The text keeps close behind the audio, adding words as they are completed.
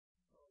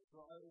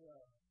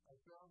I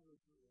found this,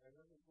 I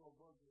read this little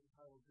book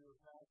entitled Dear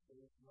Pastor,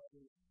 it's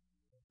mothers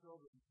and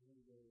children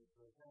through their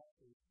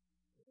pastors,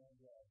 and I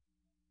do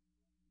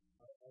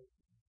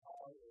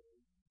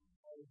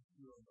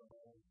them,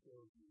 I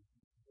showed you,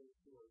 very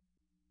short.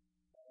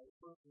 The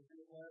first is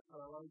in that,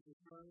 I like the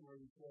term where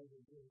he says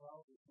that being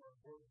loud is more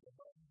important than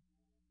money.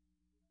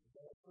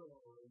 That's still a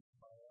raise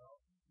my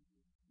out.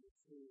 It's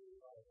really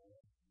loud.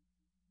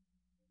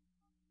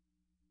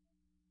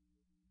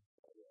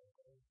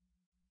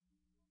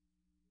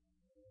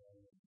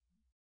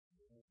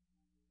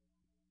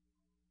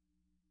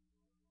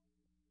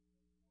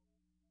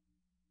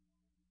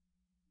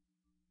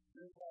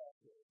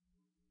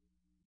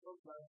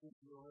 Sometimes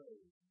it's your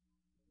age,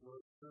 or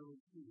it's really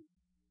cute.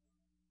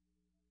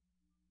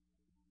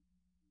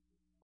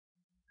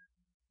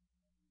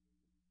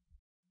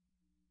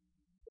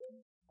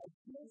 I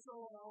feel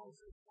someone else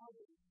is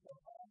coming. I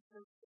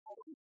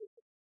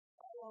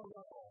don't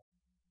know.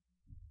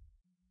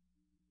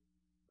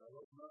 I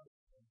don't know.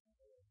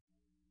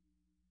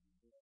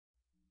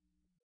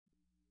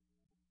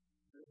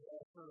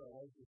 That's what I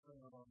like to say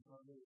on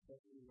Sunday,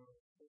 especially when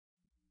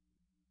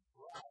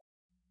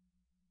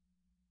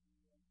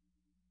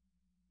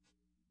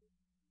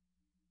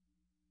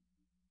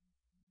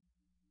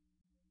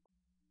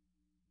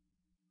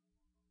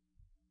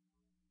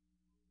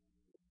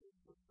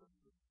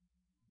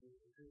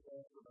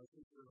after my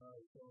sister and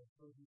I saw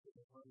something to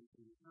the money to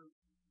the church,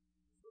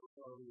 so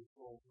far we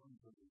fall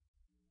into it.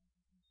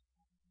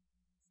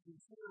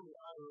 Sincerely,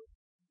 I was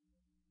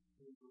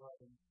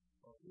writing,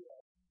 oh yeah,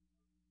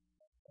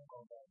 I'm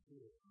on that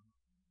too.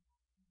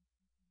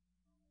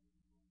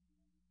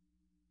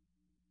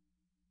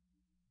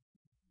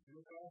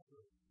 Look after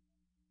it.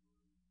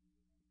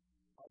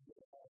 I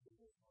get after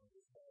this one.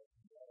 This guy,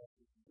 do that,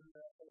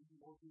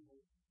 more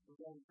people, we're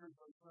going to church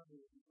on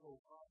Sunday, we go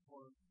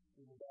popcorn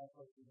in the back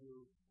like we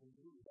do in the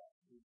movie back.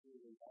 It's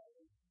really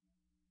bad.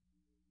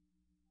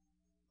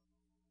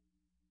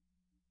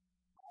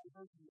 I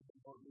think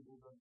more people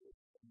than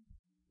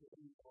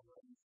people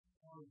than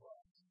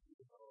cornbread, you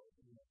know.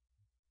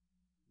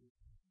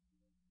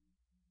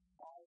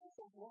 It's a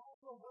lot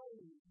of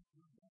money.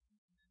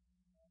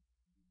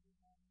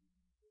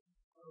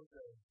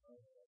 Okay.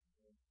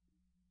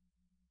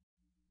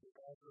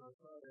 After I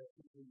thought I had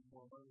to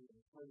more money to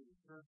play the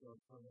church on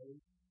Sunday,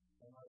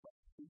 and I thought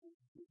people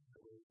didn't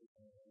know it.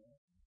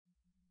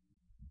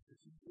 If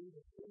you do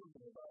the thing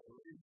about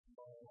it,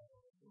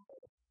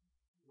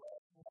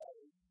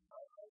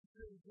 I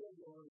couldn't get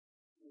one,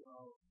 you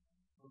know,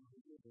 from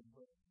the beginning,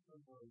 but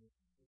somebody is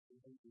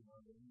making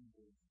on the news.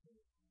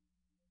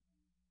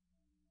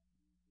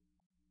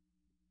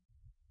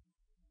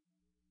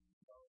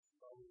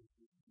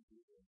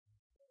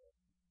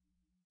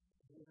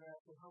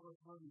 So how much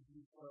money do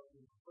you put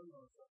in play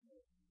on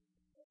Sunday?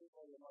 I think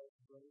all the lights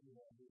are ready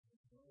on this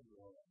and all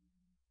that.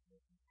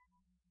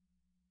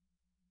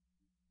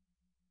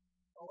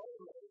 Oh,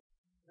 anyway,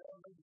 that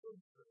was a good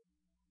thing.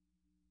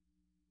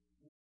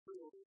 It's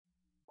really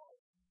fun.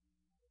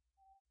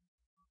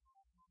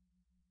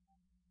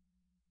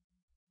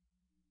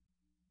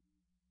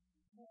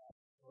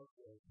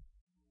 Okay.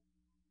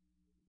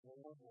 Well,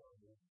 one more.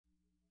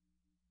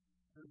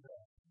 Here's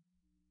that.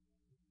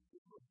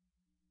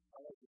 I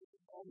like it.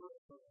 All the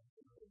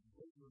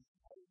business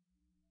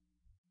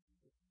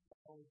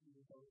all the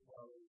people talk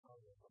about it on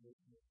the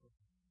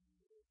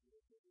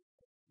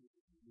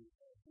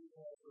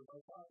so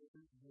I thought it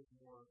would be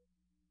more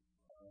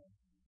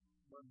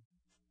money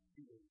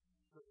here.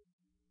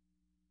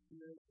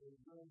 Here is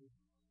really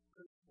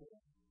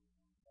critical.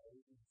 I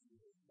didn't see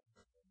it.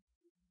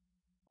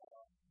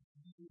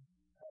 You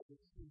have to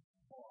see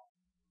more.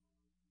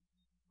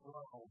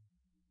 Wow.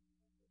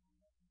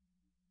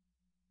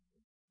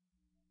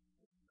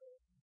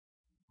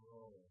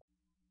 Oh.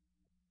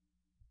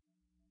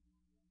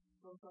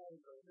 Sometimes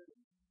I think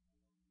it's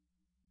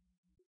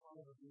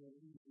probably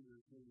easier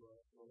to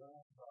laugh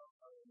about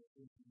how I'm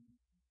thinking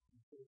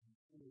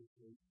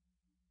seriously.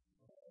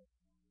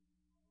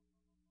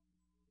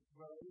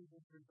 But I think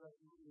there's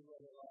definitely a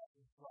lot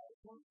of pride.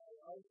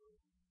 I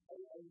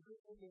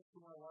just think to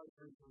my wife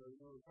recently,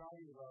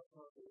 talking about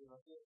something, and I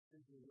kept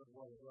thinking about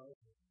what it was.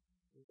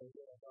 Because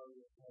I thought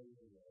it was funny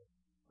anyway.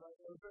 But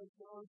it's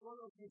one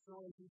of those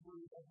situations where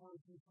you have one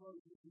of these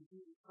clothes that you do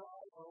cry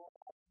or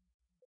laugh.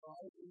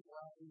 I think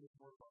laughing is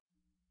more fun.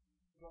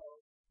 So,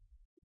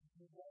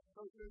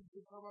 those things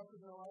that come up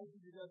in your life,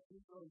 you got two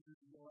choices. You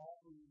can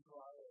laugh or you can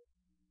cry.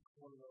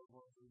 One of those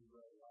ones where you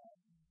really laugh.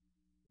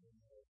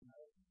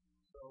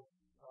 So,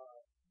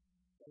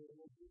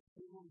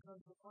 people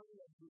become so funny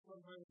that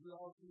sometimes we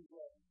all think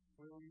that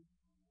when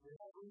we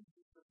have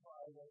reasons to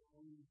cry that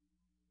we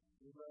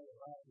really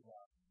laugh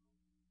about.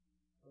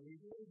 And we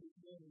did the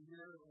same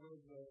year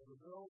with the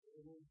bill,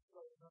 and then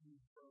started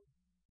coming from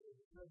the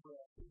December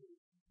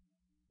activity.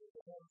 We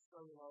have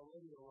started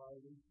already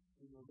arriving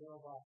in the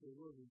mailbox they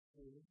were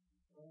receiving.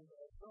 And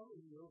some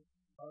of you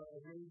are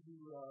going to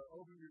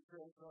open your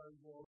credit card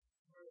and go,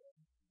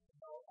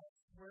 I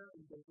swear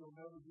that you'll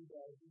never do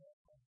that again.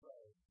 I'm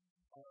sorry.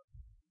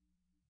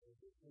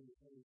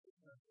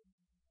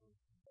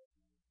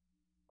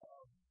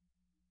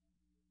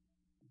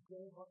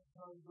 Same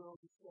time zone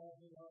is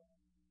standing up.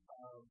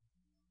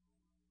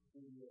 The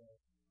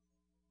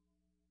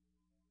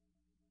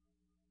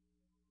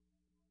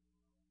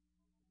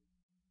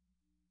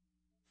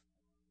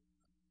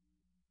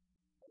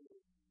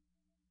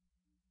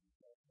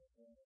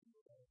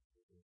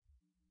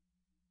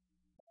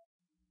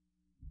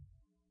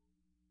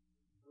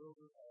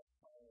builder has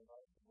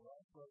we're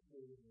all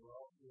frustrated, we're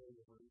all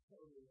creative, but it's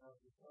totally have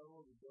the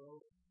tunnel to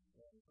go,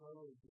 and the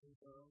tunnel is being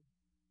done.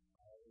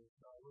 It's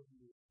not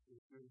looking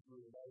as good as we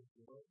would like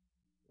to look.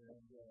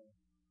 And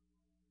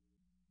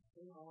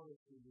in order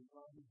to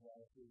become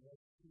that, the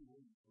next 2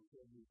 weeks, we're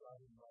going to be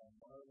talking about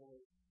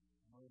marvelous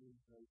money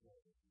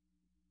takeover.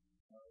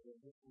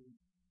 This week,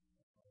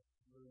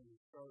 we're going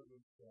to start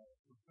with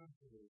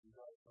propensity. We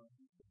got some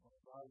people from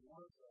God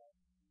wants us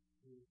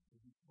to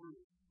be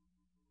free.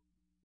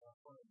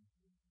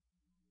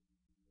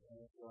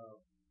 And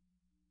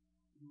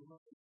you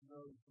want to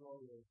know the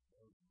story of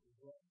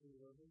what he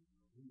living.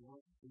 He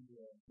wants to do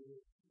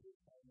his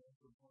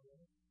financial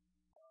plan.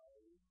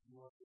 He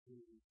wants to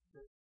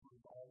take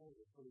the Bible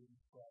and put it into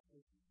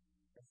practice.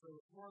 And so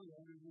this morning,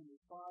 I'm going to give you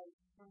 5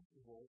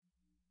 principles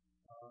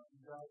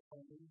God's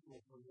financial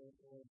for them,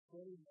 and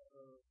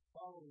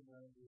following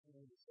them is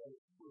going to set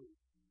it free.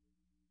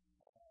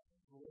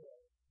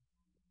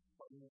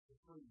 Financial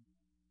freedom.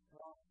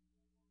 Now,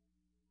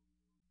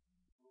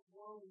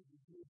 before we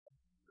begin,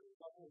 there's a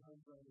couple of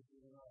things I need to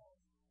know.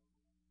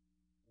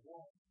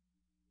 One,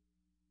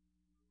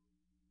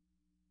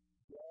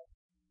 yes,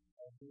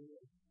 I do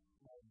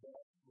my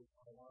best with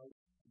my life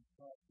and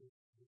practice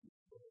with the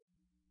Spirit.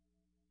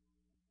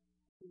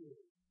 2,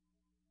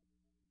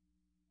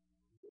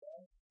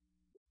 yes,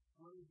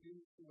 what is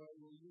used the way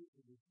we use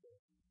the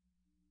Spirit.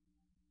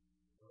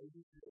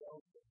 Maybe you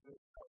help the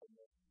big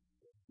covenant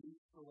and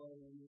use the way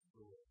we use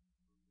the Lord.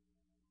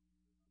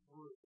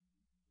 3,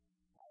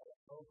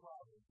 no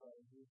problem, but I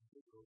use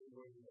the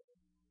way we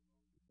live.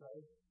 Okay?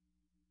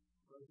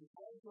 But if you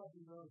find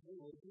something that doesn't do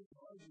it, you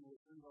can argue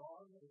with it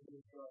on and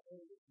just go,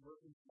 hey, it's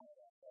working for my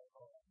life. That's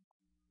all.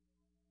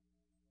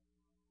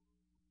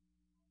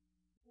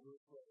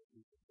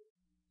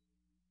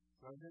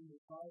 And then the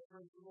 5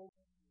 principles,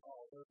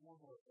 there's one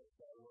more thing,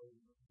 by the way.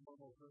 One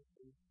more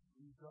principle.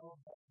 You don't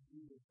have to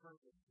do this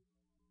perfectly.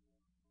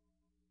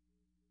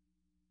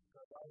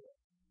 Because I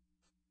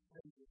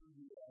tend to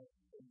do that.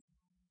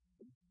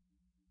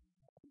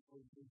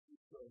 People think you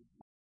should.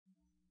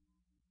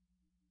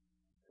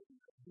 And you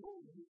can do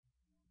it.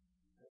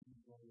 And you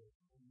go,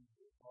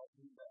 I'll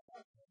do that.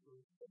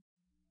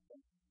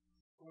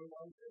 What do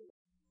I do?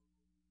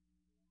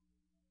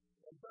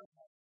 And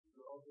sometimes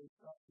you always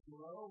have to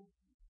grow.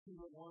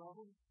 Either one of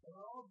them, and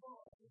they're all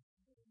gone.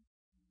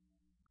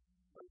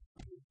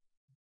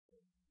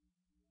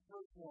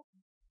 First one,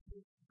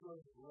 this is good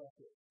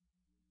record.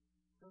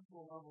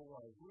 Simple level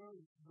life.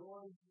 We're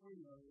going free.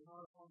 We're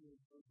not on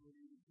this, but we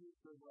need to keep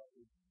good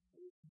record.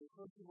 The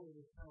principle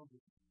is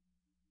founded.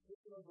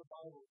 This is what the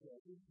Bible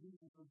says.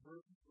 These are the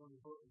verses from the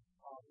book of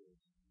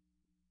Proverbs.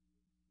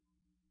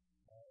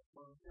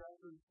 From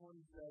chapter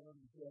 27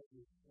 to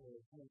chapter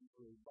 23.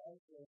 The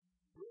Bible says,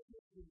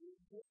 riches will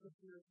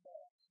disappear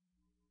fast.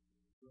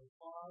 Verse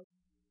 5,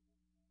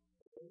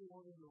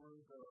 everyone in the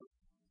room goes,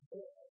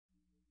 dead.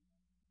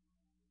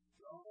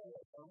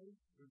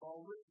 We've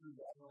all written through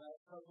that in the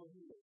last couple of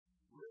years.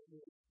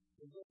 Riches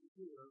will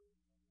disappear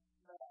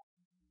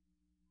fast.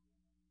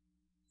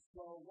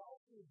 So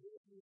what we do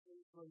is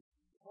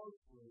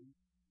closely,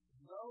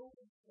 know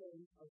the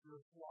state of your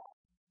flock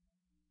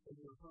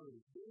and your herd.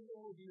 This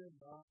will be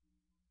enough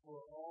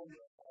for all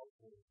your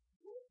household.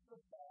 With the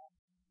fact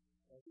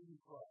that in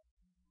Christ.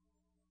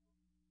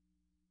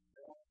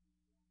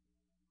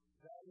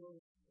 That was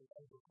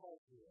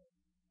agricultural.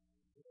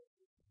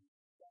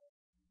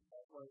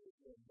 That's why they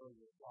said know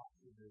your flock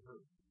and your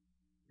herd.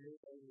 Here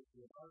they would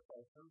be our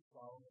first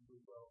problem and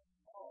we go,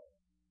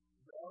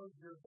 that was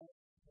your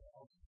best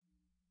house.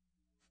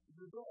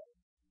 You're good.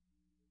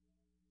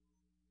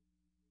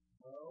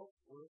 No,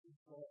 we're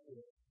just going to do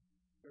it.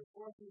 There's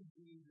 4 things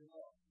you need to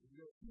know. If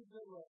you have 2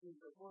 good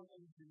records, there's 4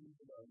 things you need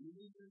to know. You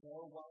need to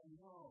know what you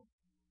know.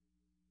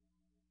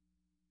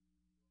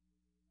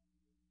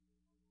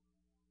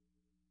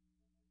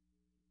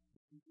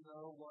 You need to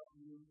know what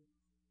you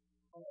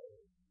know.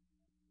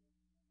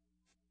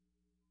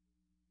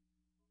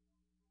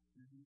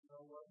 You need to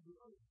know what you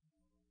know.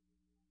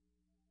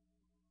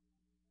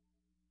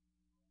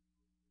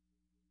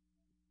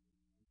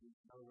 You need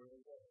to know where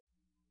to go.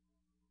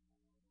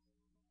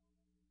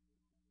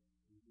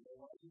 You need to know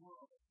what you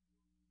want.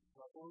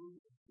 Suppose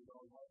you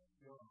know what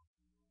you want.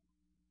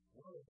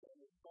 One of them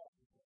is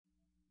practical.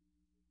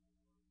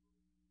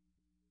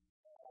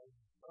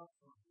 That's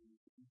something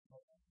you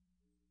can know.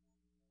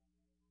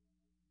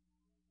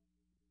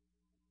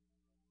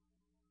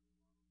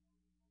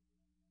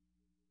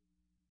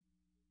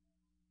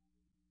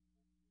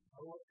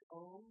 Know what you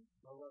own,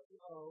 know what you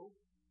owe,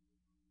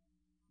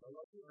 know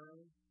what you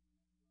earn,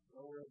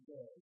 know where it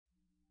goes.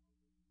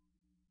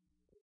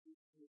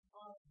 it's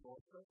possible,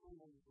 especially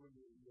when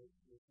you're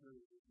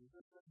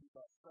just thinking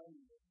about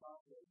studying this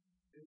topic,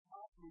 it's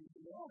possible to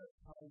know that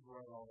times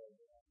right all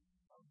over that.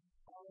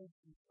 How is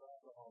he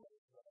stuck all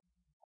over that?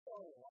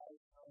 Oh, I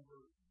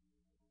remember.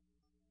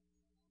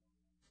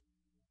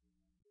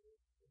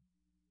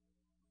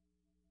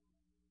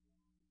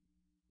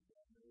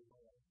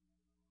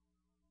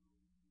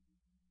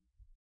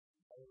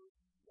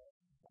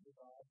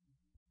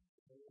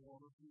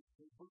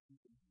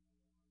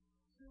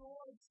 She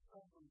likes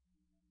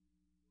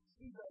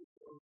she does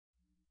those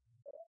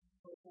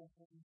purple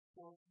things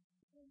for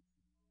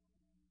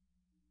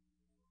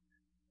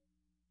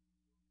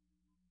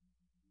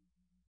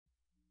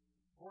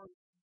or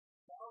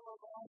all of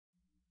us,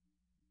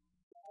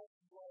 that's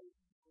like,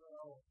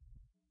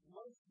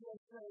 let's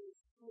just say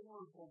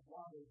swimmers of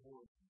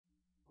waterboard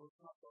or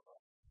something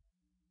like that.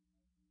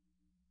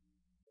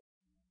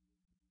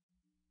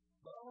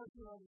 But I want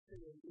you to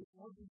understand, if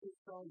once you get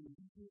started,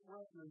 you keep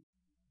records,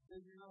 then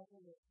you're not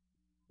going to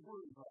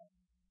worry about it.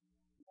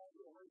 You're not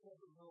going to wake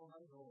up in the middle of the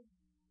night going,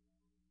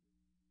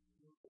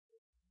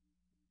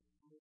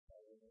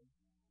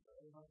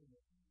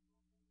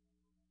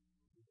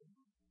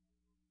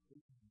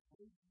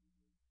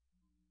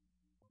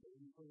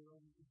 put it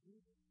on the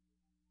computer.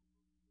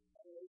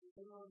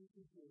 Put it on the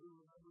computer,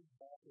 remember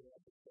back to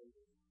that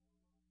episode.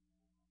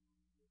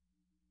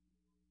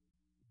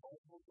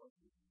 Multiple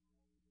questions.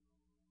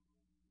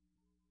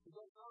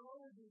 Because not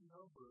only do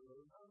numbers,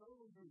 or not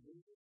only do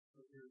digits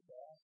for your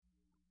task,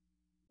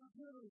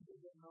 computers do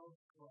the most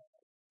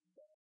class.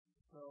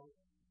 So,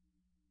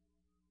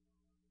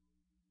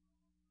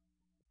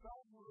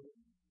 stop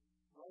moving,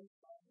 right?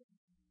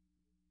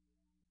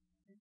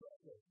 Keep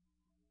pressing.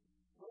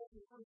 What's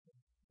the person?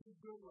 Keep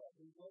good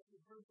records. What's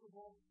the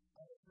principle?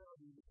 I tell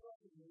you, the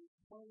second is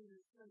planning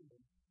your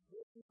spending.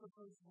 This is the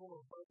principle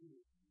of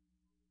budgeting.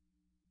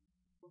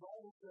 The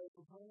Bible says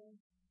the plan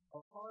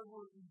of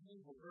hardworking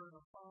people earn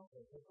a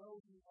profit, but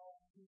those who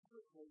act too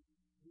quickly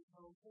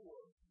become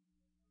poor.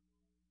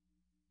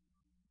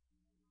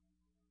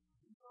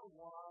 Do you know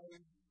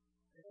why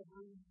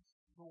every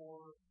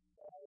store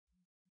has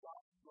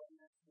stocks right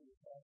next to the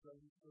cash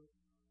register?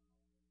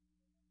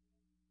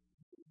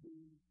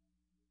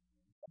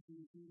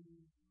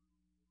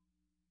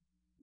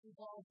 You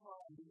qualify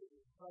to get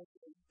it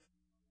pricing.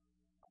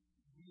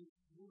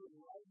 You would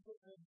like to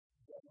think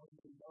that when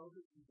you know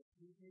that the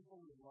few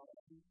people would like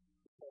to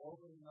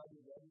over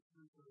another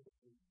register for the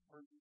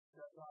person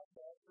that's not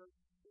faster,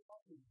 you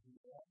have to do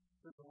that.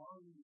 But the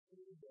longer you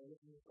see that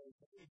it is like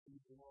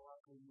the more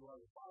likely you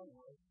are to find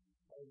one,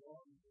 as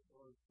long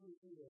or two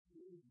people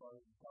use by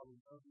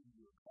probably nothing to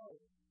your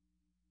card.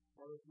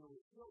 Or if you're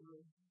with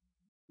children,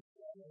 you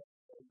can't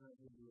have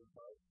nothing to your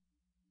card.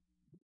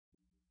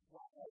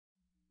 Why?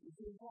 It's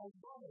in called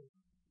money.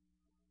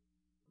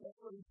 That's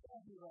what he's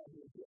talking about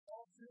here. Get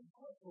all too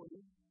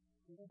quickly,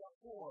 and you got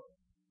four.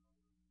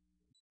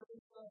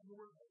 Straight up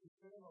work,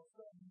 understand how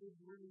something is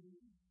really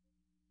needed.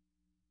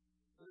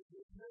 There's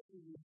this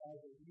message inside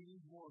that we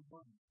need more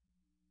money.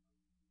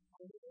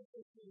 And the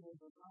interesting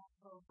is does not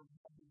come from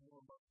having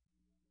more money.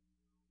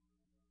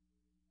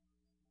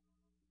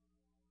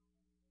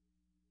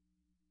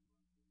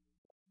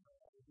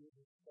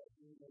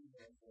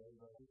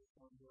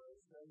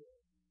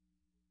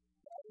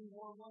 Having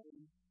more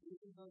money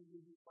isn't going to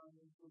give you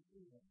financial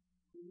freedom.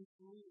 These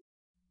three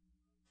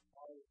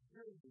are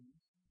journeys.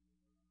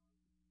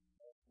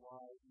 That's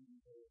why we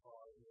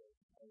are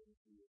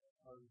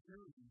our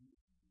journeys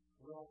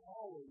will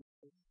always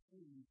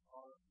exceed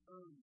our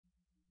earnings.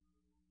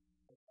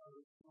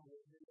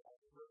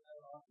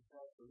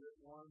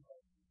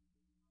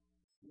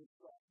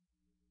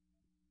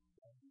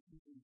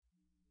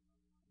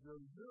 The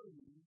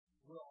journey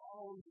will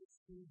always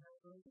exceed our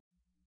earnings.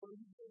 What do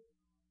you think?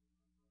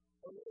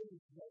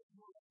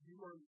 You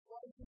are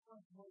twice as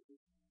much money.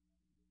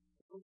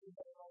 Look at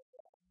that like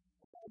that.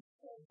 I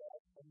said that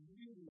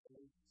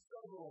immediately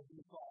several of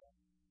you thought.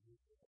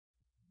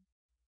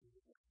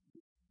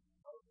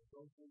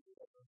 Don't think that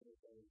that's what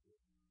it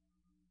is.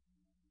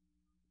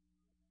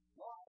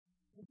 Why?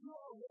 If you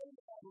are ready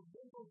to have a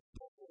bigger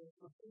focus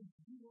for things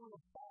you want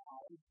to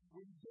buy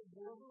when you get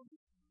more money.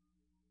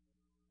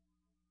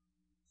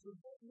 So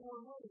get more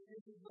money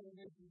isn't going to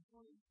make you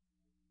free.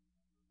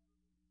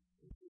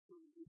 It's just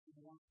going to make you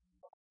more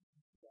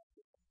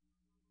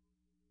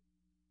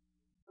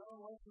John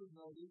also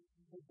noted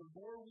that the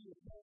more we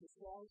attempt to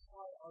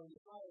satisfy our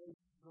desires,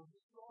 the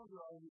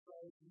stronger our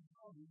desires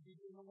become. We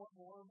begin to want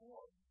more and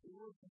more. It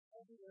works in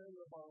every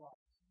area of our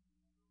lives.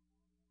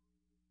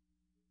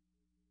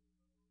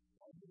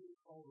 Why do we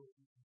call it?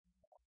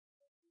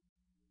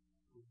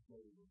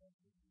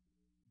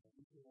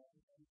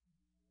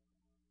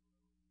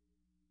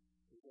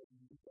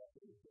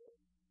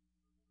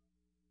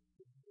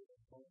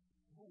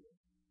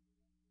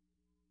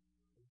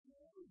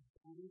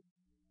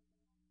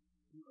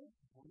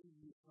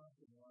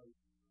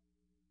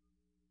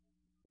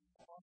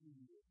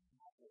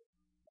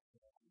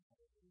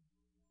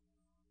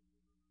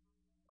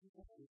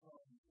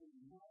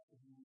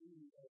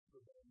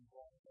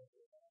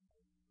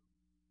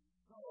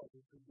 love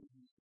is to give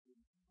you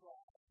something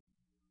flat.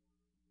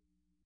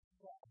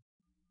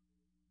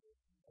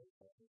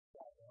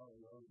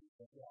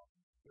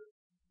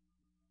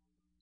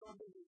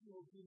 Something that you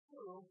will be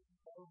true,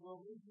 or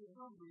will leave you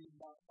hungry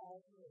about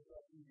all the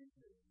that you can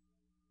do.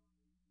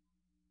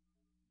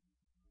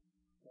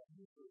 That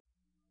you do.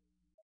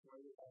 That's why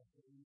you're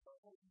asking me for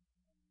help.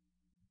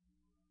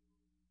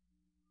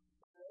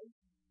 Okay?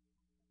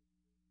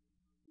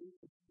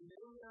 In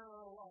every area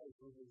of our life,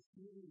 whether it's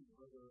healing,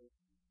 whether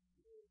it's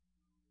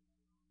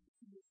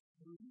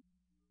food,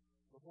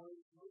 the more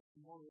you look,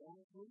 the more you want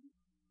to food,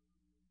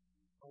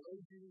 the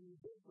lazier you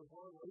get, the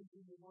more lazy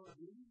you want to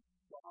be,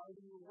 the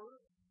harder you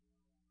work.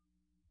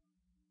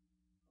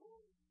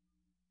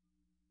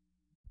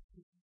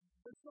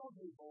 For some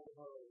people,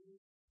 every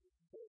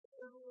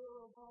area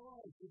of our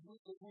life, if we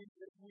try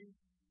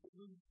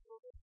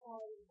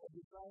a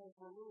desire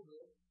for a little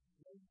bit,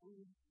 then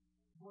we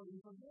want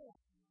even more.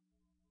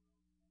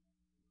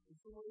 And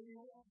so what do you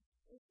have?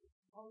 It's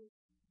hard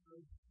to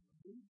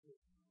do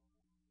this.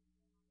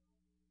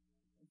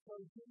 And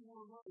so you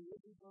want to know what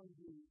you're going to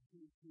do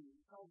to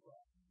help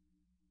us.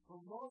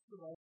 For most of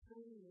us,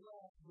 doing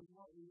less than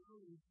what we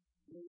need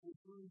will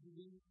prove to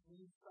be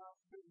when you stop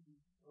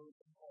spending those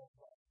small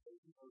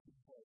taking those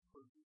small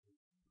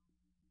purchases.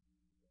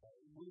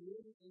 We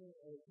live in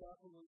a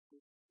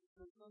capitalistic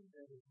system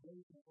that is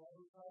based on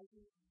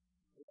advertising,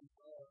 and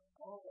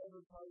all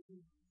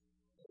advertising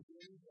is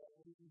aimed at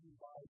making you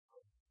buy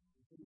something.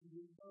 So you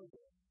didn't know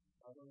that.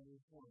 I don't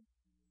understand.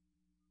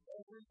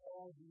 Every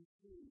ad you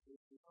see is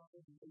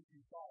something to make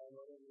you buy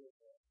whatever it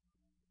is.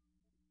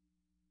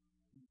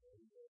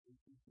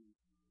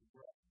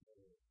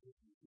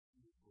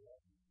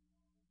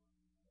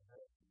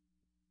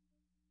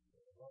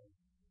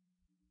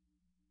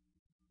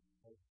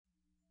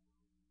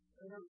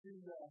 Ever see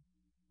that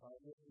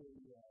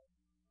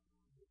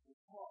the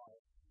car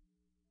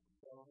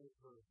selling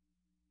for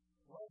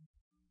what?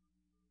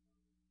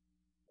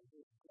 I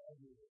just tell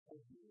you the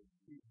idea of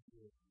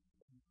people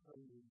and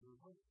trading their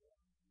money.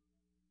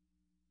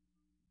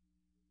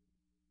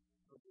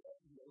 So that's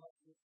the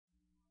Alexis.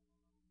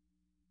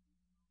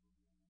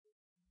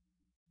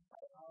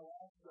 I'll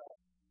ask that.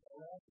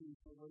 I'll ask you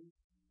for what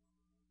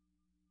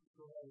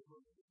so I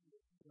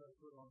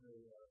put on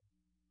a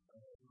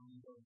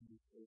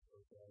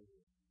Facebook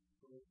value.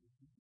 So if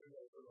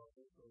you put on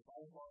Facebook, if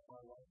I want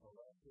my life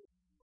Alexis,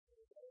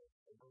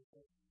 I don't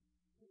think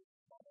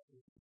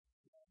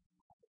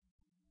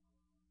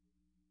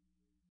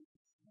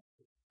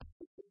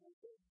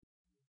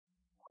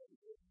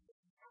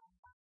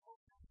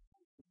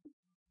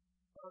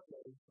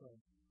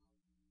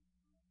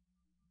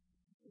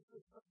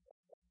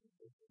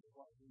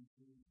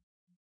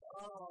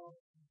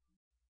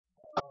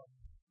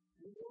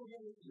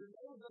okay, so you're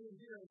never going to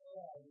hear an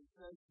ad that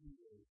says to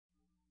you,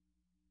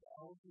 I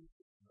don't think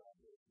it's not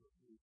this for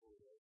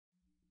people.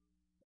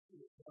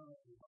 It's not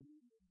the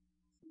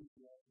see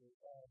that they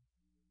have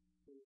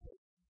to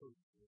take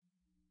purposes.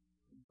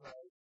 In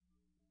fact,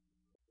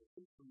 the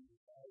people you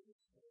have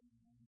is saying,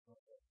 I'm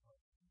not that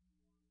much.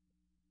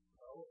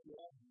 Well,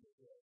 yeah, you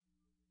said,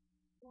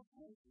 what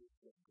kind of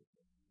purposes?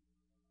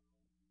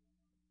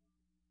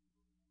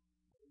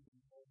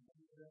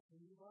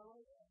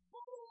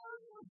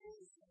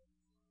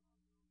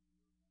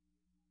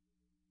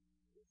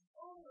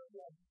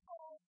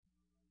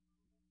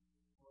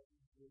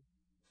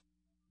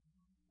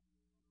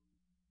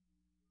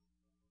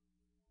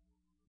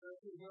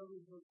 That's a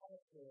very good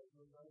concept,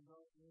 and I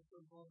don't think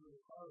I'm going to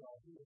call out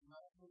here. It's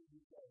not going to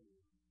be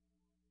better.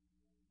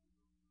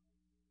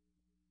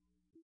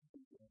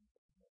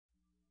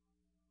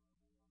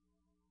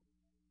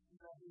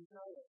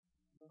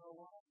 You know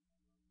what?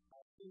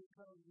 I think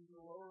comes to the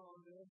lower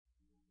on this.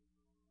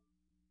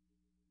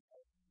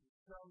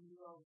 Tell me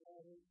about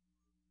that.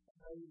 I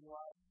tell you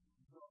what.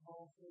 The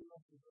whole thing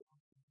of the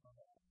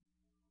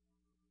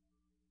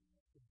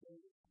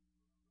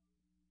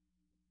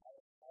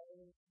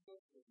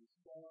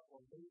start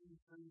or maybe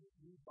things that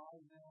you buy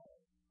now.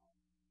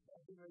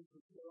 That's the way to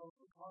sell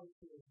the car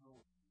sales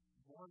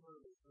more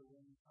nervous for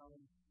when you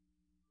come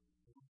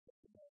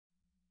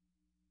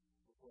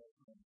before I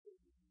come to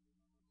you.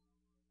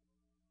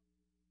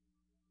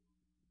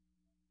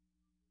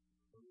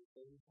 So the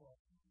same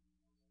point.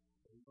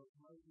 They look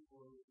like the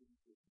world in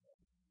this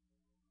way.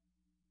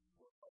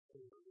 What are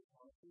they really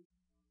talking?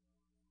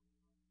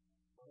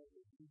 Well,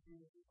 if you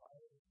feel the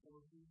fire is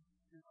working,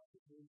 you're not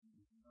the person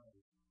you know.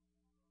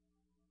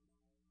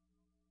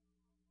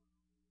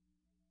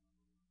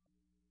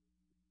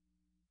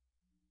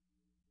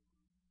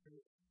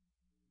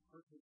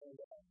 First of all,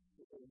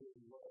 they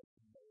really love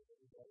you.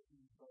 That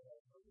you don't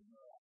have to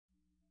know.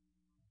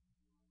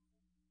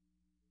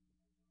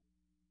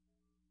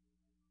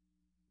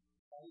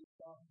 I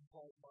thought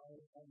called my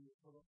and the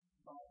sort of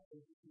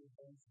basically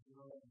events you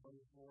know I'm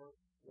looking for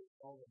is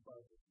all the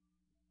budget.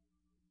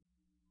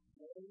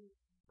 They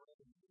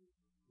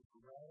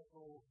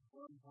radical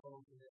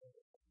unbroken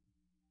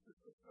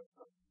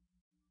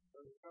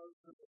but it comes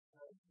to the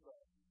point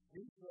that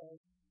he says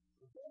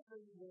the best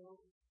thing you know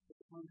is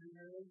when you're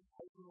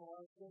I can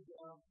write it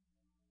down,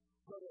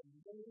 put a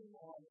name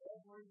on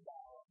every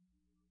dollar.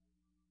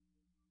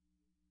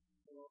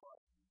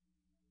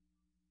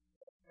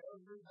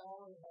 Every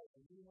dollar has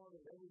a name on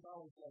it, every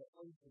dollar's got a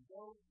place to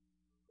go,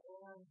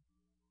 and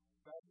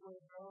that's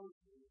where it goes.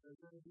 There's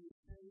going to be a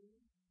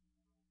change.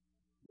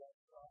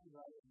 That's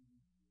copyright and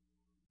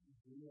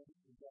agreement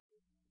together.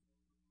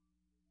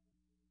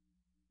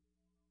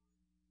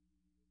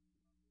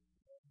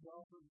 The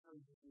offer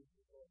says that this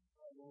is a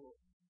little,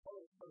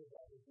 it's sort of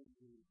that is going to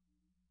be,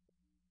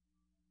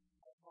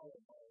 I call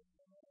it my,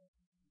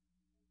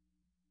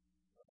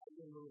 I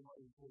didn't really want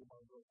to put my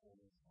book on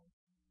this one.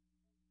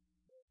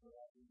 So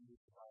that we need to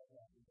try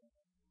that again.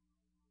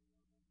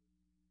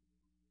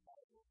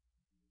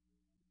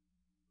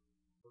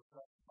 What's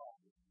that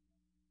problem?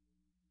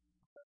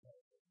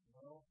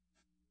 Well,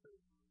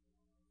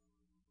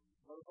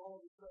 but all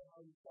of a sudden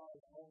I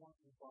decided I want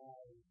to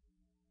buy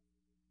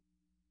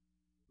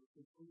the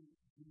complete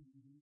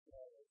DVD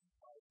set of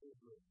my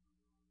favorite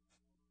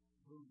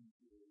movie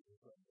series or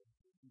something,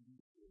 TV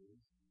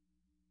series.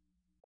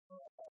 So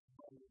I have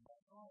money in my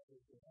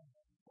pocket that I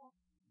have to buy.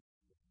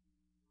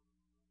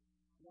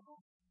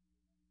 Well,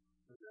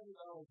 the $30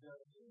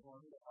 guarantee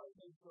one, I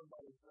think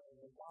somebody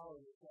said $1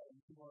 is saying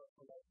you want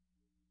for like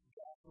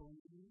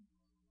gasoline.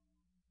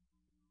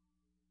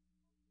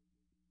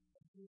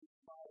 You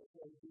buy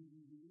a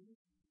DVD.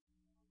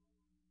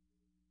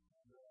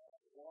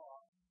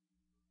 Why?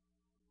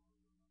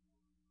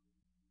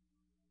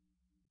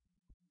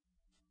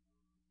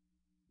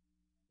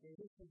 And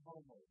this is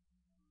homework.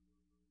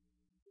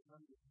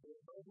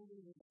 Nobody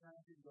in the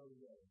country goes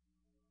there.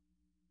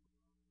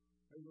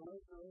 And the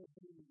way for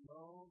everything you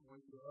know,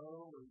 when you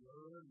owe, or you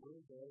earn, where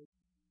it goes,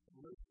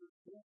 the list of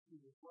steps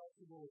is a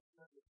flexible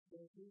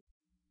expenses.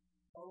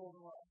 All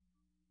over life.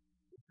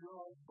 If you're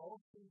like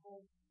most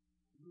people,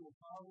 you will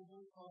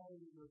probably find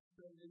that you're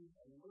spending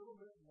a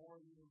little bit more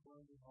than you're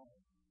bringing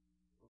home.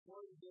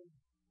 Before you get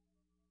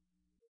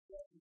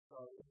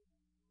started,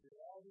 your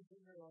average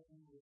in your own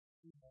is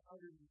 105%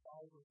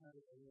 of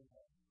your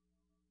income.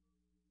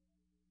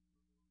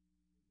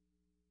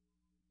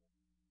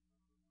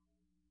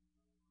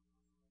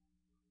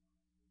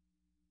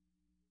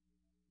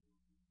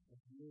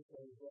 If you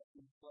say what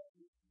you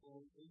flexible,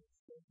 or 8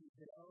 expenses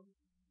down,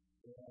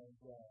 and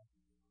for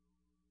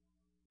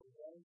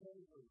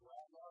anything, for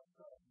that lot of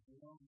stuff, you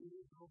don't need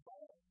it, go buy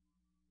it.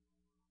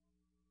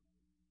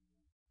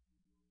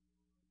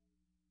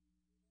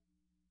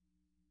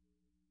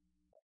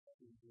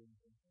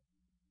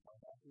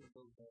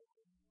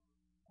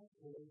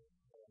 Actually,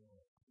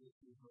 this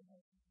is what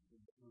I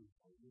think is true.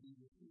 You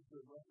need to keep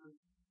your record.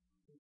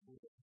 Personal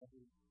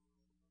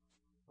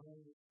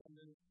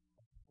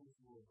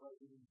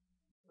budgeting,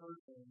 third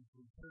thing,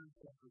 return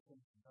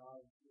 10% to God,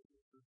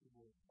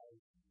 personal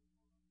life.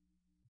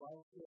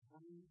 Bible says,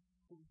 bring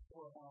things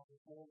for about the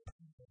whole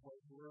of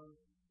what you learn,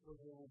 so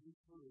they will be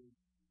true.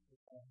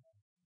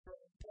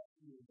 Trust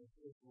you,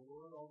 says the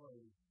Lord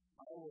Almighty.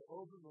 I will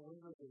open the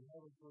windows of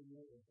heaven for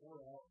you and pour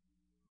out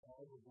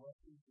all the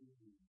blessings you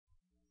need.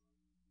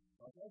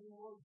 Like every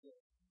word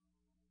says,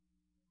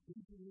 if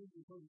you need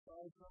to put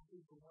aside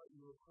something from what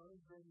you are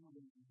currently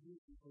doing, you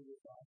use it for this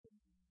option.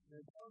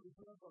 And it all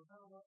depends on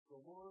how much the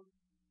Lord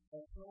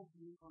has helped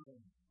you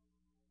earn.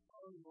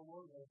 Following the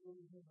Lord has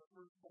given him the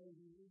first time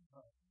you need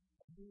time.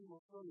 He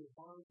will fill your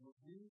barns with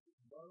meat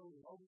and butter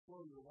and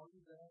overflow your wine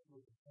bags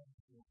with the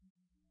thanksgiving.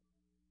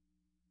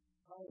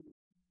 Hallelujah.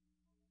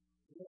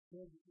 Let's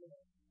go to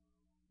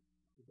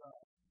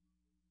God.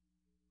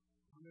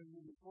 And then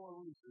the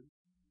 4 reasons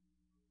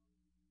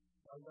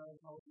why God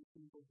helps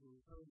people to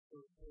return to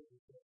their faith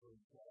and get from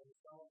God.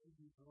 It's not what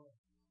you do.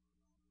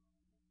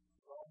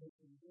 It's all that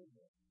you do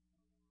there.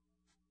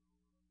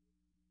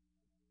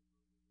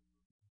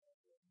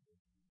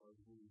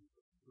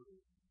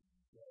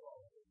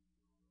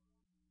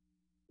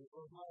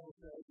 The Bible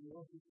says you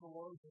look at the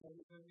Lord and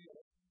everything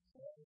else.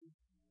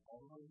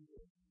 All of you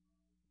do.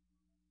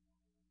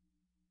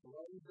 So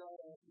what does God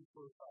ask you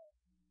for a time?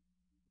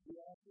 He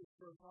asks us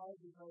for a time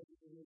because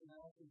it is an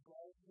act of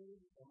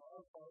gratitude on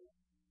our part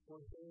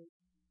for his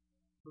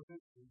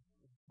provision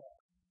and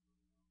stuff.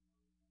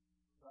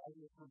 God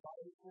has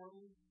provided for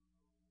you.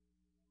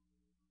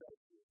 Thank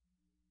you.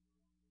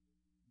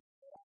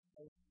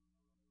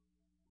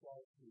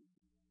 Gratitude.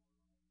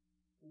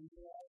 And he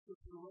asks us to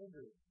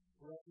surrender,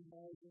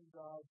 recognizing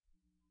God's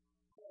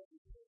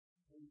presence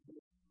and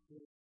his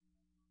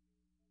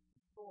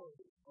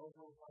authority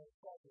over my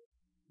second.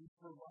 He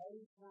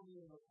provided for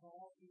me in the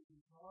past, he's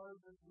in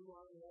charge of who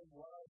I am,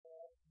 what I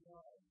have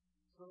done.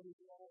 So he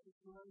has to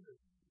surrender.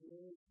 It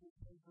is 15%.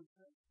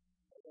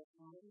 As I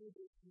surrender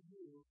this to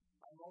you,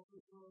 I'm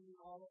also surrendering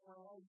all of my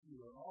life to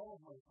you, and all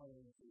of my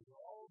finances,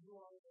 all of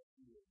who I am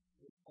to you.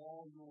 It's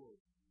all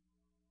yours.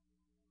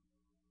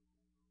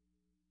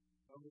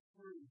 Number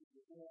 3,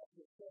 we have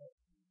to say,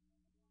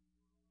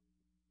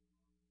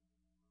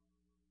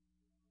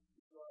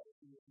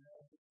 the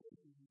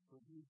application for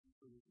Jesus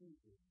for the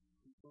future.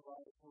 He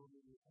provided for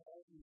me with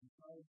passion and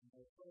time and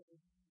my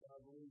presence, and I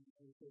believe He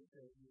will take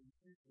care of me in the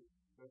future.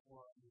 That's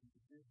why I'm in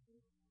the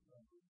business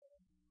of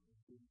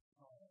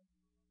time.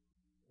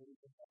 It is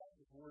a fact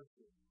of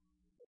worship.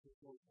 That's the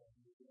first one.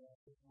 It is an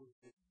act of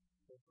worship.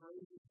 The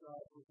praise of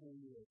God for who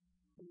He is.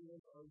 He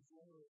is our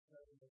generous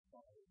Heavenly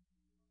Father.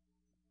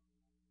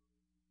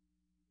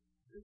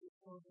 This is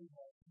something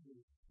that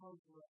is hard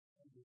for us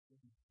to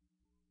understand.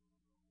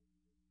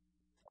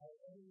 Our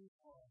enemy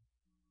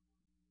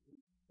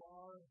is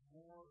far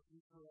more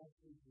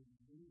interested in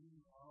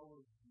meeting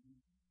our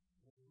needs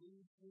and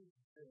we think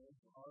that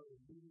our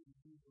immediate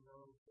needs of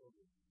our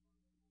children.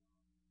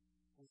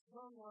 And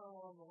somewhere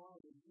along the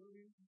line, it's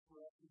really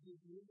for us to get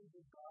the image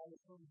of God as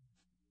some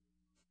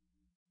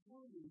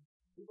truly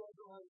who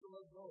doesn't like to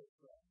let go of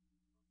stuff.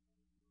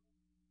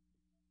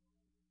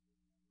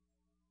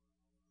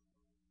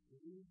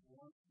 We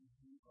want to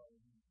do our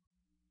needs.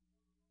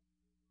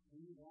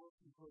 We want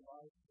to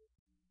provide for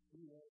us.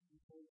 We want to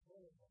take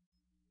care of us.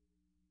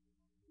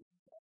 We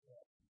have to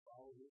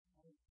follow His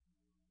plan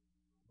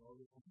in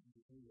order for Him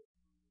to do it.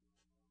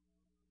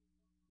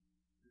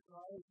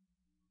 Christ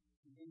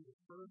to be the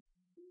first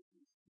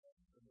business step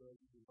of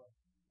those who love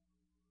Him.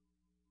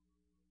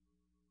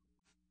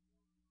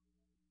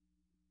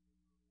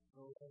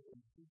 So that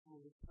when people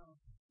will come,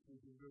 we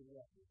can do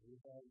that.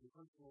 We have the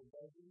principle of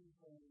budgeting,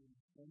 planning,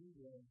 and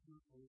spending, and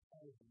personal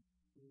tithing.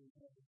 So we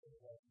have to say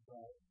that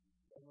about.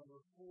 And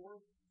number 4,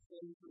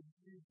 save for the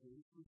future.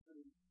 This is the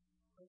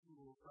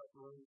principle of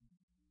preparation.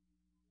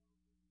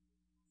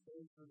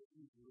 Save for the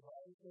future. The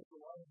Bible says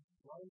a lot of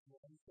life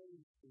will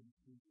save for the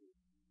future.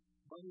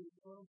 Money that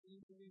comes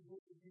easily will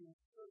be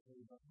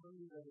uncertain, but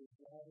money that is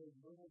gathered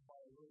little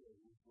by little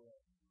is well.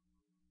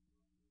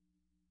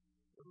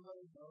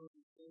 Everybody knows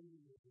that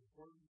saving is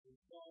important for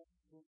self,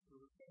 for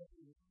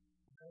protection,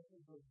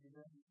 message of the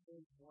United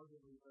States more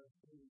than we've ever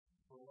seen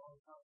for a long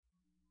time.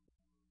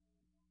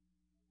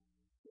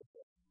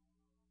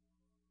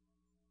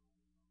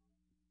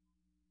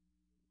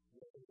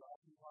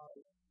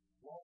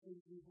 Wall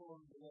Street people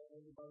and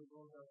everybody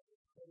going out to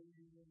credit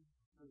unions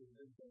for the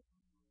business.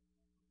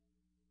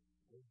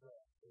 There's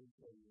that. There's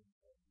that.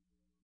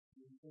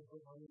 You can put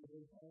money in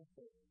the bank.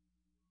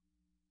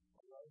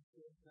 A lot of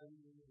things credit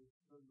unions is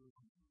for the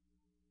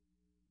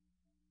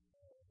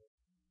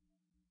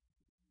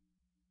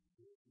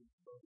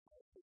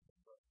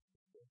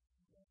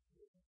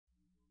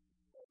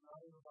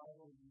not in the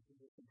Bible, you can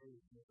get the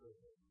grace in the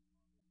service.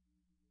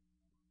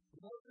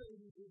 Another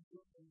thing is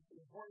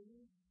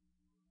important.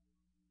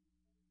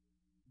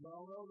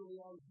 Y'all know that we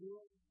ought to do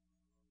it.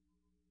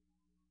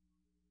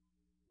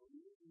 Or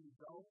you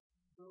don't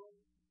do it.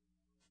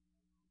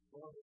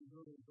 Or if you do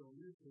it, you don't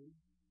need to.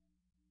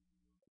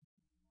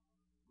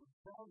 The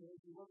problem is,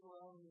 you look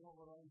around and you don't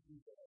want to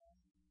do that.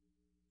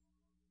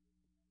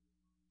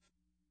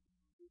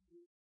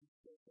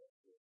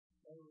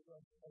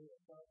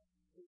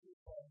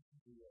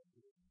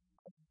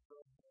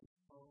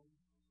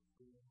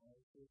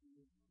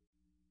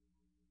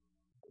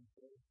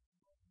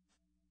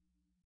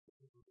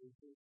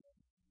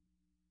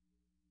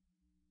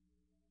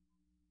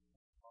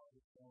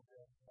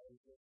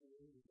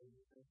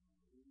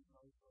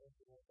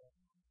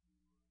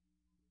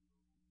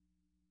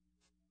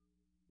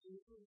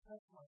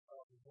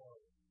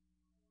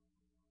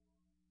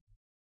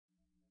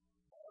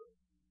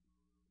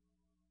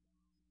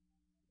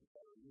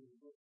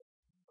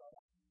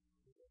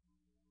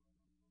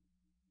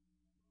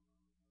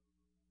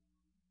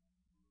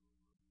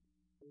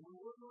 And we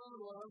look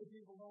around what other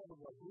people have, we're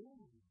like,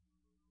 ooh.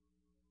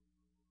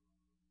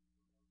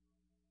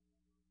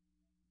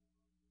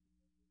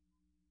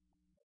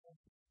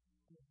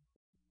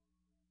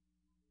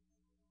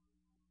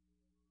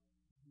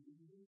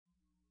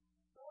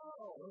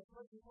 Oh, let's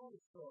make a funny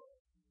story.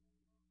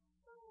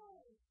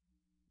 Oh,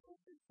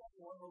 let's take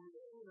someone over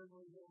there, and then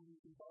we're going to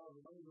be borrowing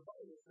the money. The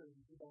Bible says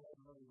if you don't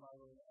have money, buy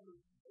one another.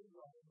 It's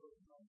not a good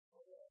time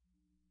for that.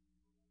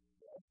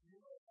 That's you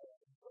know, that's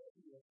a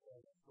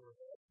story.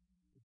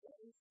 It's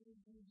very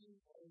easy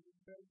and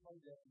it's very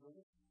like that,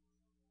 brother.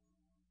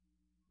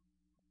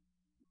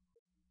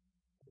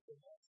 The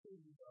next thing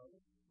you know,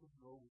 is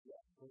no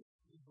yet.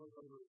 You go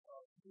over the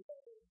top. You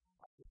have a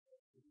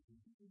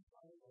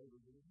time over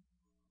there.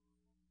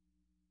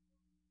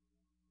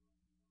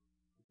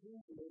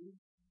 Usually,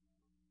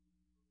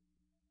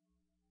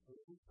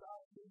 if we stop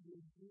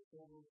thinking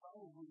people will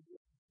probably get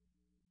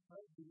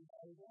hungry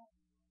by that.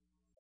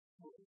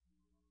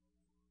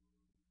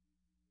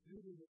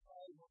 Due to the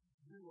time of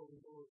zero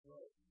or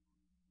right.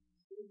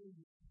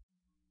 Saving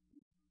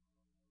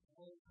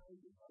and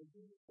I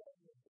didn't stop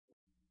it.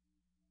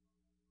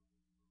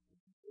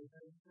 They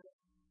had to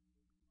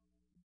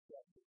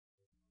stop it.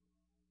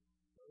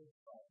 So it's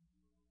fine.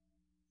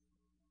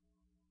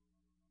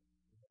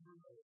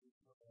 Remember,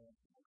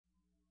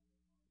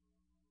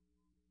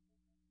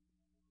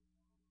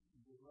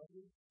 the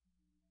letter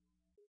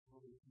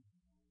will be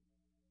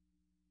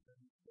and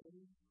the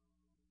study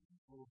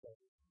will be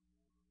better.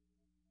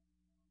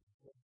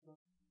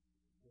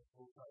 the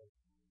full time.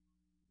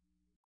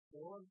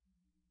 Or,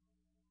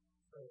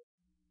 faith.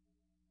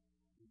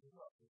 You can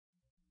love it.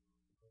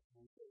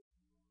 Full faith.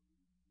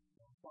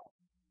 And five,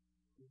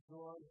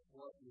 enjoy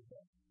what you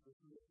have. This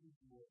is a piece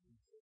more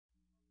easy.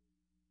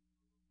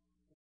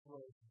 For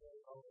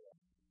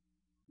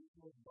this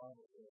was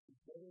Bible there.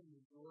 It's better to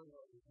enjoy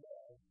what you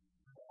have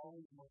than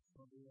always want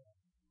something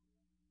else.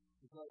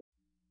 Because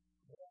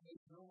that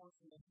makes no more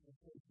sense than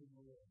taking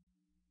away.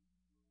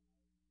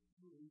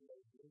 You read that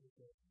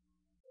everything.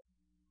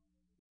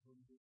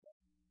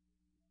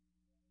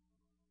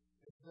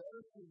 It's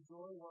better to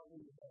enjoy what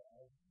we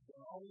have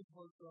than always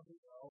want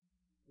something else,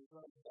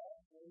 because that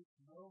makes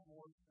no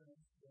more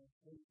sense than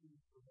taking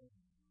from Him.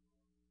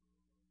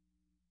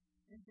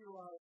 Keep your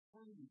life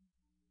free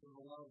from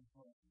the love of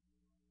God.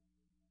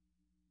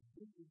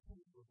 Be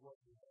content with what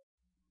you have.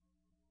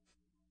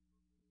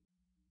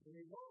 When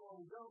you want what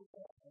we don't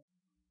have,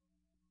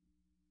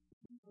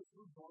 keep us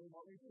from doing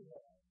what we do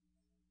have.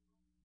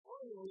 One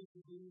of the ways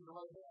to do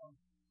right now,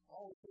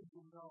 all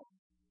people know.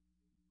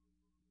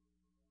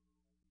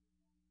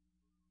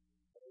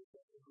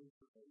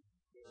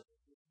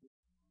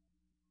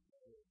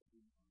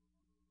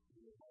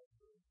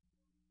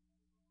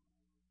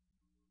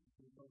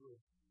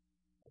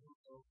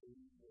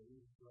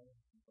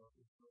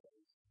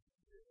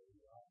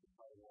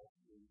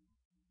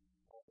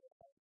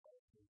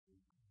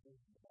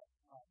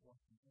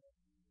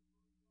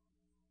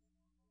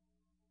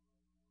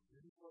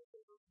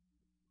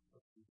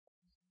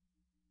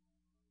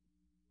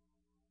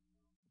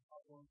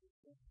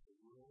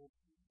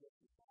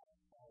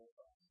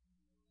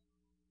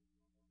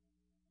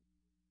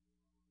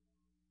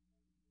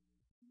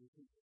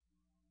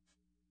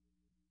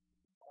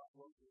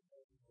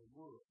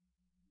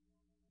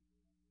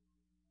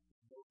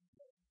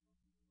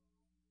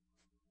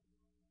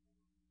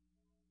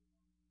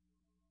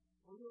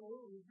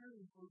 We're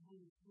hearing for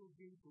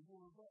being for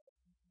more of us.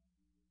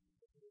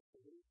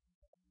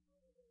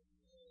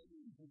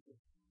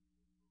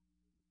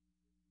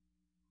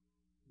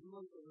 You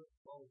look at this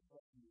all the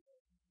time.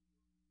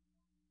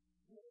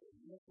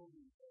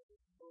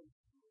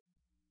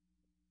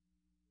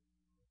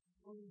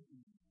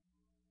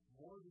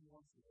 More than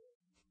once a day,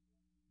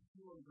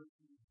 you are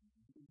listening to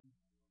people.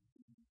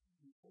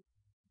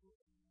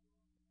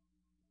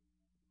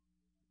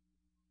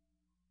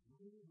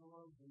 Really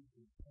love is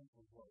the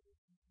temple of love.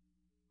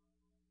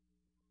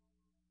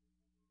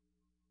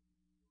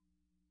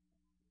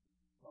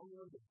 I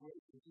love the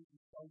great that you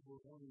can find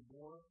with one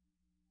more.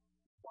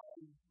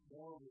 Find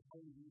more of the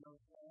things you don't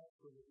have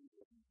so that you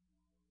can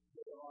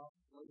get off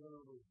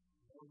later with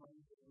more money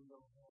that you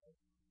don't have.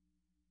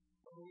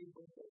 Some of you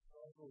think that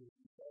also is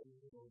exciting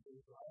in our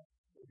days life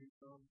to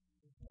become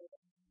content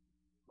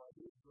by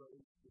His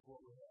grace with what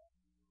we have.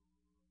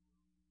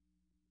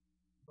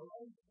 The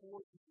life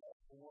force is that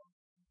more.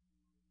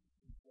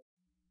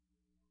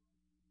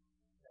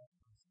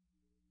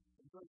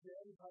 Because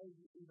every time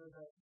you do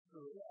that, so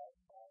that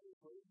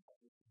obviously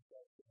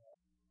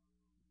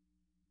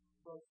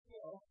but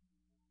still,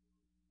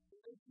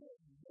 they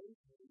can't make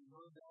me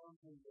go down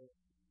to the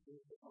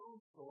phone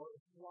store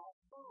and swap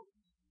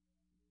phones.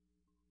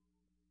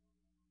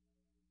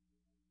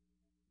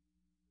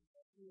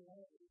 That's the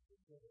reality of the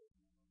day.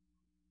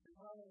 And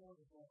I don't want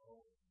to go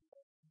home.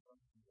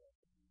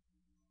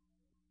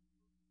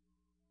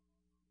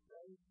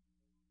 Right?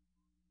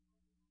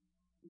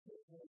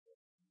 Because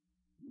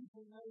you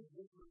can make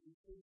different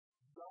decisions.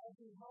 God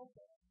can help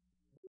us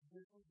make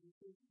different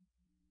decisions.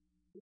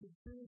 We can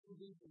choose to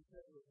be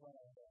content with what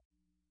I have.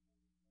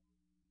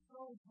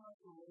 Sometimes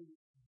the way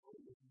to go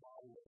is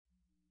model it.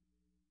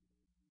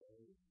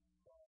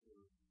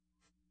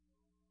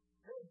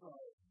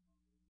 Hairdryer,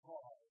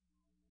 car,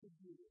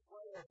 computer,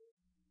 whatever.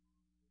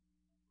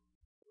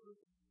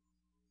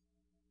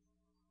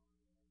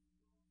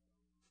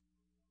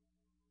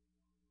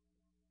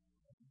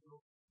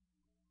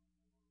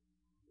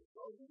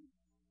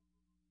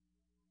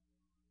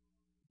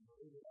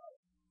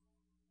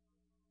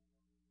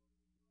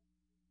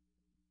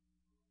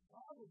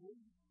 Probably.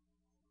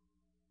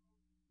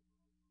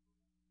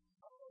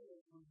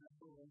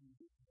 Remember when you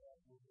did that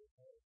with your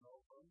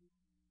cell phone?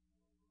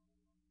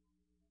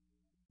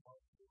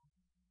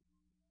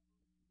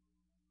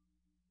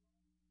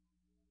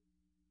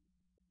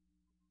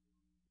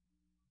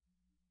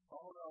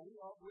 Oh no, we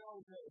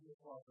always had this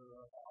one for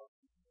our house.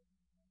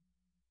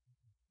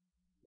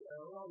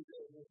 Yeah, we always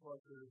had this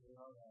one for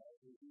our house.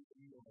 We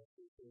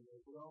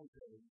always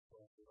had this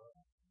one for our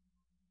house.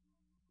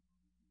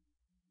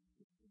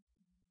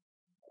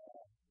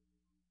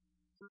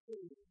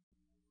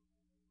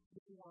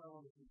 This is why I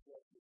want to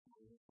suggest this to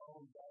you.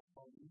 Oh, that's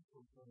how we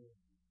fulfill it.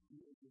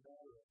 It's a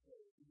matter of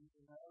faith. It's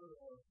a matter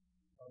of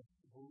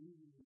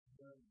believing that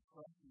God is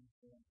trusting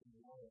Him in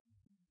the world.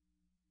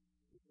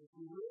 If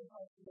we live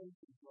by faith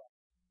in God,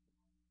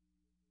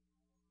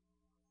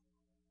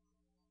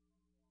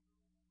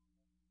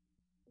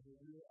 and we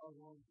really are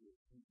going to,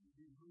 and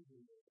we do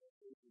believe that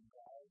faith in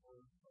God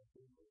or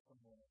something or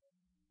someone else.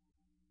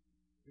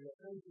 The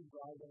occasions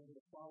I don't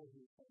even follow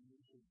his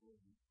financial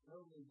burden.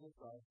 Not only this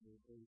life, the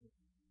occasion.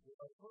 If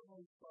I put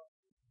my trust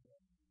in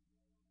him,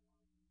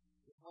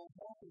 if my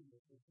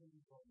happiness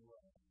depends on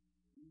love,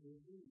 he will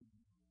lead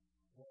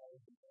that I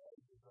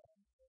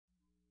desire.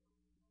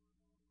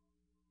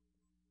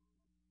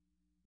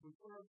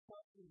 Before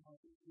trusting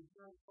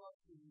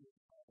his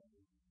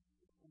family,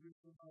 and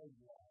before my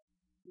life,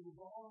 so the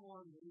bottom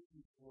line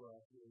issue for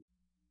us is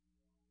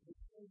the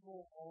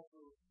simple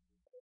offer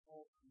of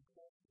all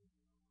confession.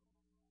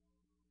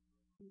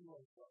 He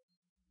loves us.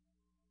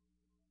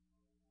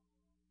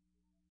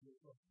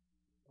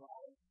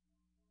 God,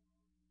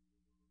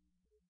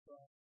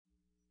 trust,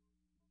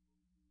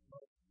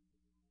 love.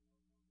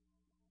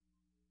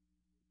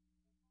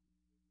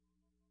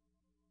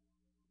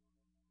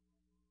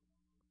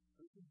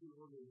 This is the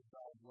order of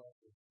God's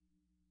blessing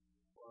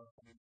for our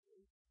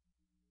ministry.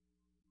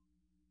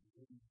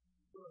 And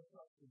for our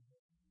trusting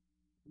him.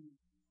 He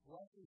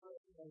blesses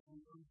us as we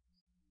earn.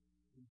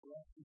 He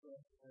blesses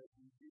us as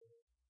we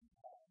give.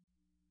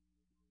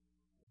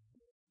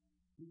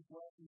 He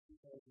blesses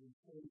us as we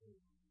favor.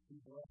 He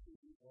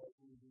blesses us as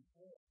we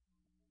repay.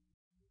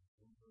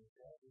 And for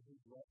that, he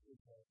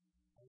blesses us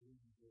as we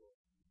endure.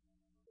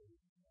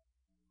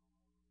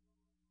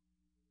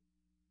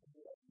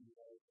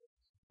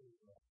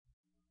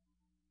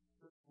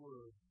 This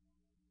word,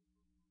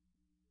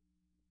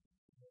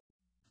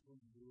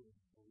 endure,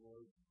 the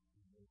Lord.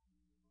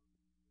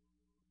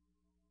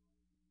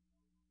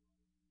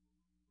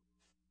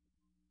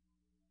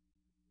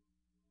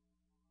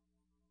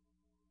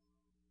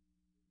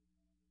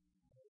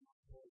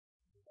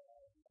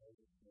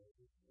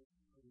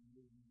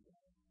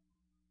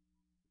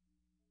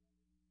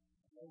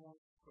 I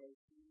want to pray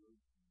for you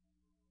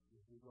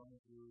if you're going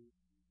through.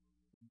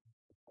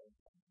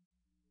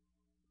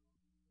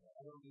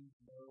 I don't need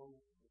to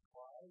know the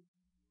cause,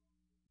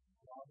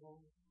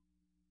 problem.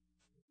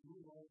 If you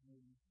want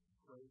me to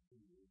pray for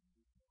you,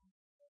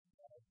 that's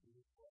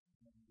what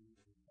I'm going to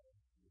do.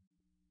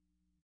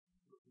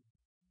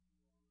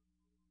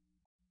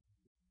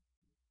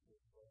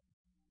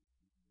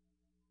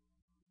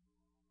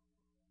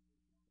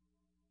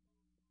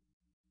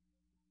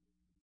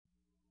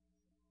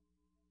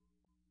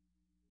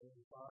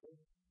 Father,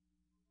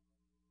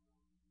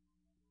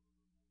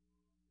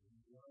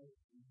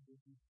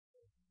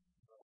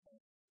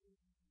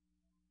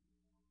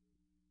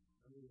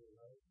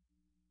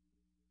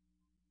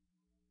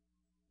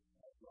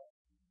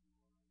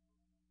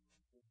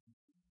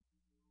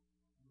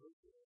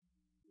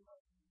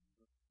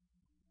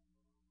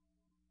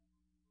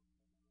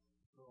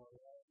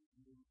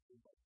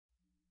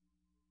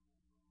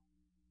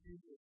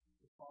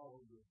 to follow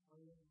your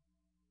plan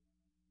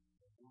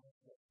and want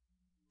that.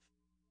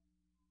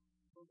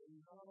 So that we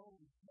not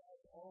only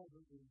have all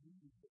that we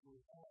need that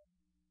we have,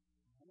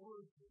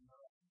 more than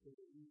enough so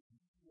that we can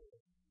share.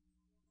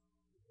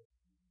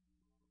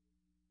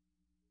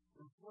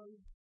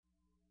 Replace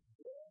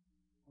death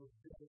with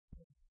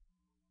dedication.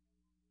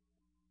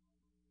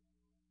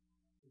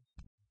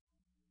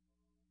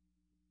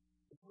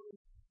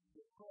 Replace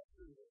the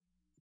pressure that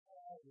we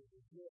have with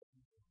the death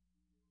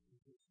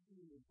with the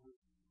spirit with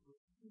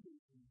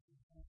spirit and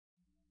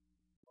compassion.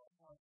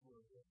 Our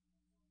Lord,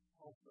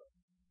 help us.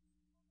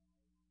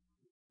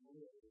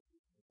 Lord,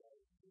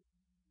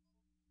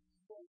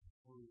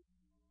 for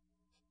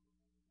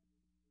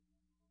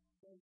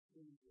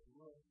thanksgiving and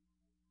love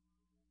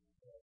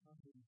that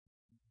comes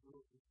from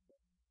growth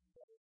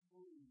that is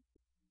fully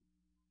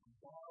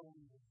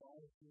borrowing the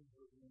biases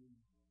of men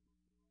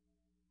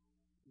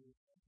to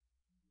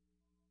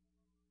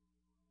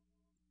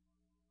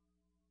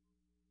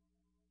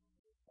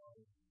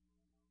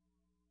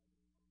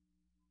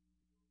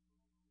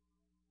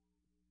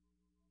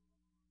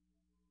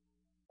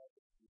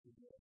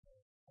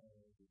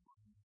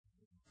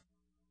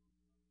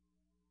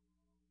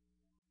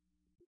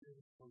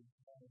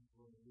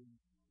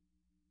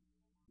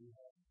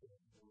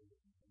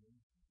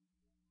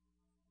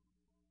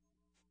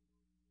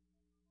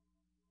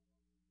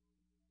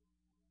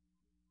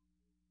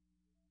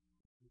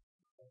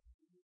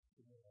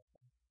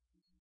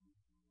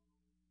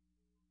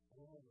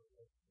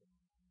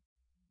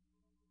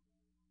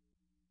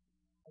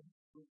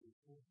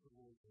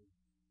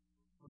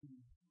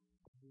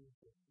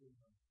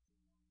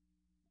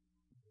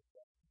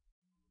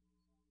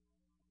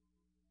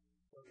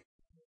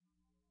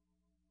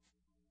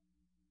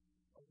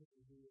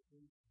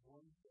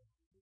one thing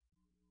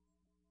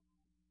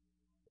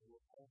that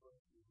will help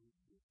us to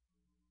reach it.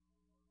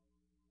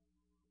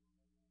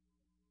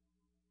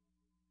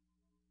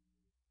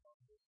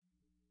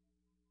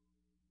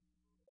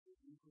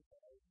 We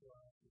provide for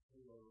us to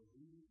pay our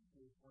obedience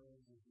to the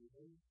plans of the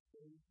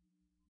faith,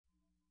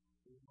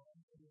 the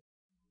mindfulness,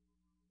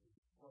 and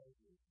the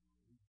pleasure